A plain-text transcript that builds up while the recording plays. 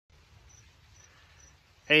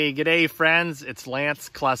Hey, g'day friends, it's Lance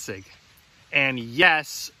Klessig. And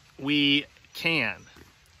yes, we can.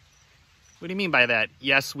 What do you mean by that?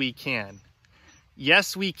 Yes, we can.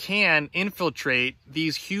 Yes, we can infiltrate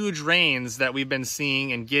these huge rains that we've been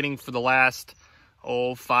seeing and getting for the last,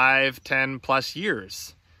 5, 10 plus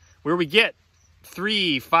years, where we get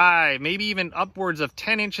 3, 5, maybe even upwards of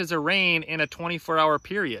 10 inches of rain in a 24-hour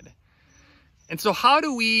period. And so how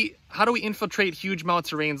do we infiltrate huge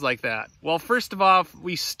amounts of rains like that? Well, first of all,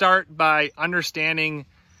 we start by understanding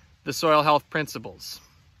the soil health principles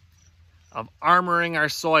of armoring our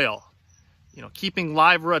soil, keeping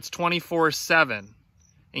live roots 24/7,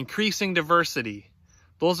 increasing diversity.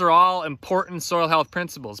 Those are all important soil health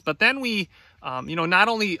principles. But then we, not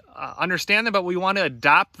only understand them, but we want to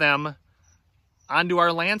adopt them onto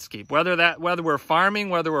our landscape, whether we're farming,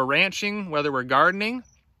 whether we're ranching, whether we're gardening.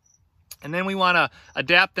 And then we want to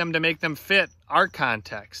adapt them to make them fit our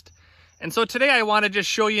context. And so today I want to just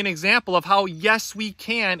show you an example of how, yes, we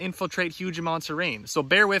can infiltrate huge amounts of rain. So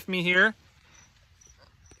bear with me here.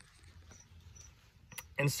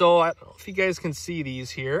 And so I don't know if you guys can see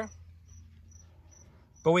these here,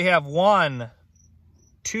 but we have 1,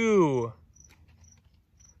 2,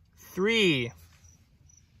 3.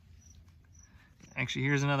 Actually,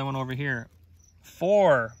 here's another one over here.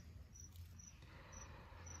 4.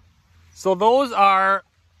 So those are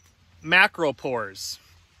macropores,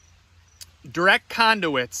 direct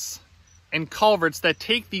conduits and culverts that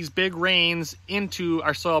take these big rains into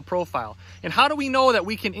our soil profile. And how do we know that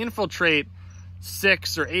we can infiltrate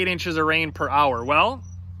 6 or 8 inches of rain per hour? Well,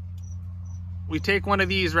 we take one of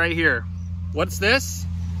these right here. What's this?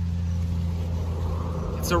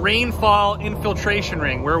 It's a rainfall infiltration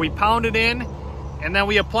ring where we pound it in and then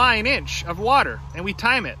we apply an inch of water and we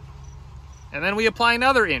time it. And then we apply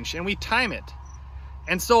another inch and we time it.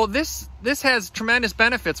 And so this has tremendous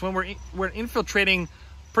benefits when we're infiltrating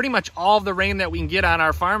pretty much all of the rain that we can get on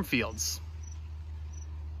our farm fields.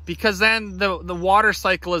 Because then the water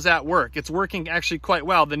cycle is at work. It's working actually quite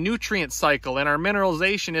well. The nutrient cycle and our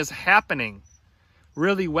mineralization is happening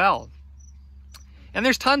really well. And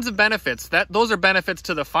there's tons of benefits. Those are benefits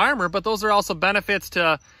to the farmer, but those are also benefits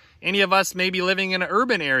to any of us maybe living in an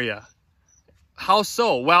urban area. How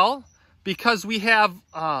so? Well, because we have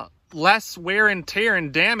less wear and tear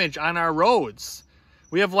and damage on our roads.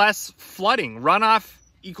 We have less flooding. Runoff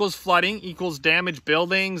equals flooding equals damaged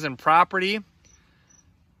buildings and property.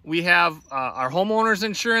 We have our homeowners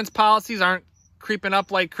insurance policies aren't creeping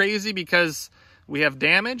up like crazy because we have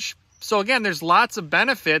damage. So again, there's lots of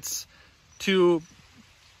benefits to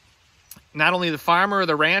not only the farmer or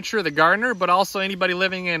the rancher, the gardener, but also anybody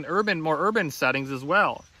living in more urban settings as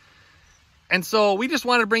well. And so we just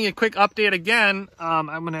wanted to bring you a quick update again. I'm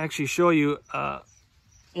going to actually show you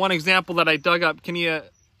one example that I dug up. Can you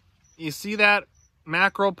see that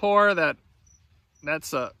macropore?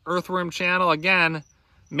 That's a earthworm channel, again,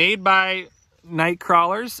 made by night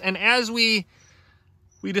crawlers. And as we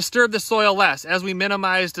disturb the soil less, as we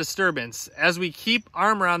minimize disturbance, as we keep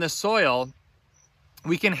armor on the soil,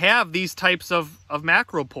 we can have these types of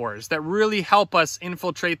macropores that really help us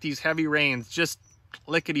infiltrate these heavy rains, just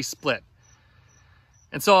lickety-split.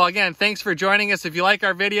 And so again, thanks for joining us. If you like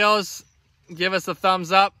our videos, give us a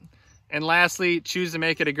thumbs up. And lastly, choose to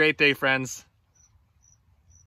make it a great day, friends.